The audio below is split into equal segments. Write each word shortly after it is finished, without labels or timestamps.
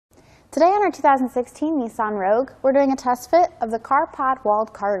Today on our 2016 Nissan Rogue, we're doing a test fit of the Carpod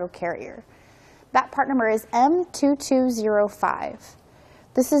Walled Cargo Carrier. That part number is M2205.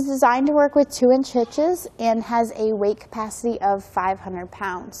 This is designed to work with 2-inch hitches and has a weight capacity of 500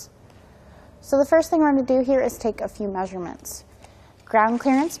 pounds. So the first thing we're going to do here is take a few measurements. Ground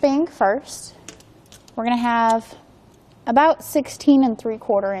clearance being first, we're going to have about 16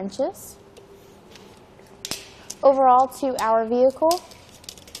 3/4 inches. Overall to our vehicle,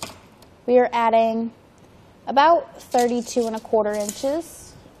 we are adding about 32 1/4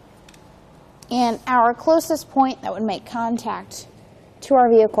 inches, and our closest point that would make contact to our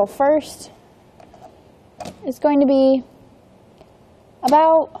vehicle first is going to be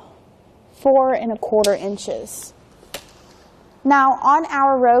about 4 1/4 inches. Now on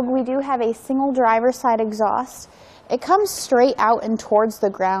our Rogue, we do have a single driver's side exhaust. It comes straight out and towards the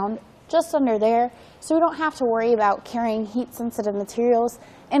ground, just under there, so we don't have to worry about carrying heat-sensitive materials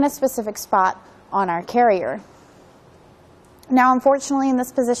in a specific spot on our carrier. Now, unfortunately, in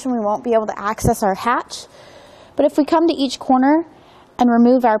this position, we won't be able to access our hatch, but if we come to each corner and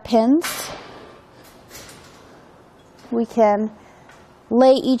remove our pins, we can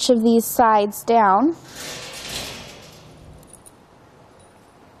lay each of these sides down.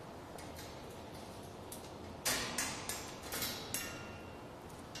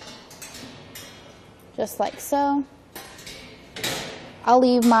 Just like so. I'll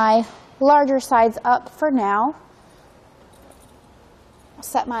leave my larger sides up for now.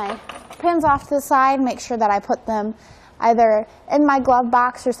 Set my pins off to the side, make sure that I put them either in my glove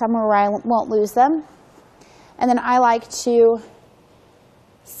box or somewhere where I won't lose them. And then I like to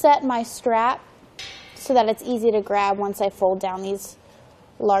set my strap so that it's easy to grab once I fold down these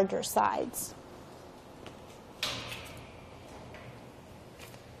larger sides.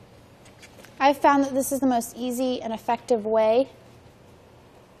 I've found that this is the most easy and effective way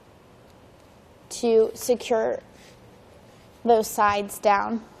to secure those sides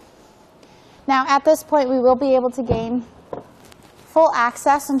down. Now at this point we will be able to gain full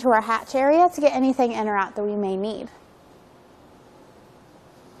access into our hatch area to get anything in or out that we may need.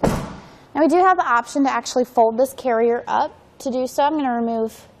 Now we do have the option to actually fold this carrier up. To do so, I'm going to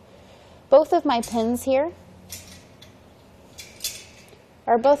remove both of my pins here,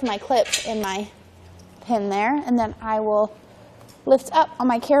 or both my clips in my pin there, and then I will lift up on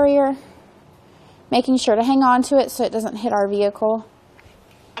my carrier, making sure to hang on to it so it doesn't hit our vehicle.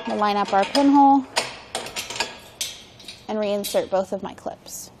 We'll line up our pinhole and reinsert both of my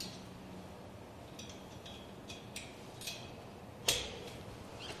clips.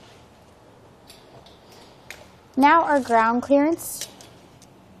 Now our ground clearance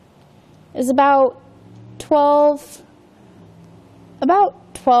is about 12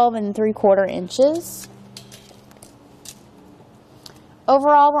 3/4 inches.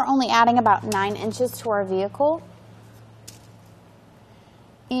 Overall, we're only adding about 9 inches to our vehicle.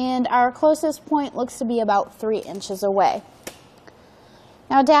 And our closest point looks to be about 3 inches away.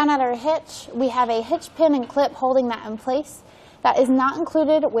 Now down at our hitch, we have a hitch pin and clip holding that in place. That is not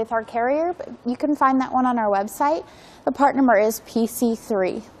included with our carrier, but you can find that one on our website. The part number is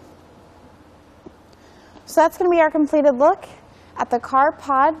PC3. So that's going to be our completed look at the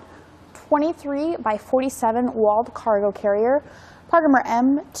Carpod 23x47 Walled Cargo Carrier, part number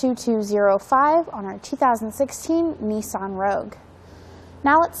M2205 on our 2016 Nissan Rogue.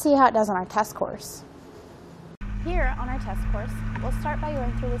 Now let's see how it does on our test course. Here on our test course, we'll start by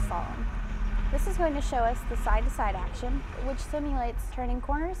going through the slalom. This is going to show us the side-to-side action, which simulates turning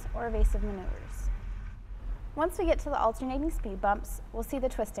corners or evasive maneuvers. Once we get to the alternating speed bumps, we'll see the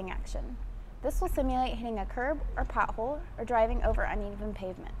twisting action. This will simulate hitting a curb or pothole or driving over uneven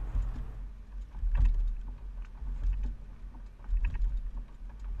pavement.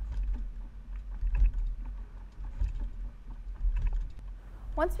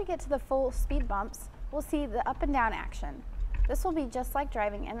 Once we get to the full speed bumps, we'll see the up and down action. This will be just like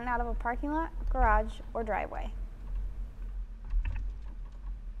driving in and out of a parking lot, garage, or driveway.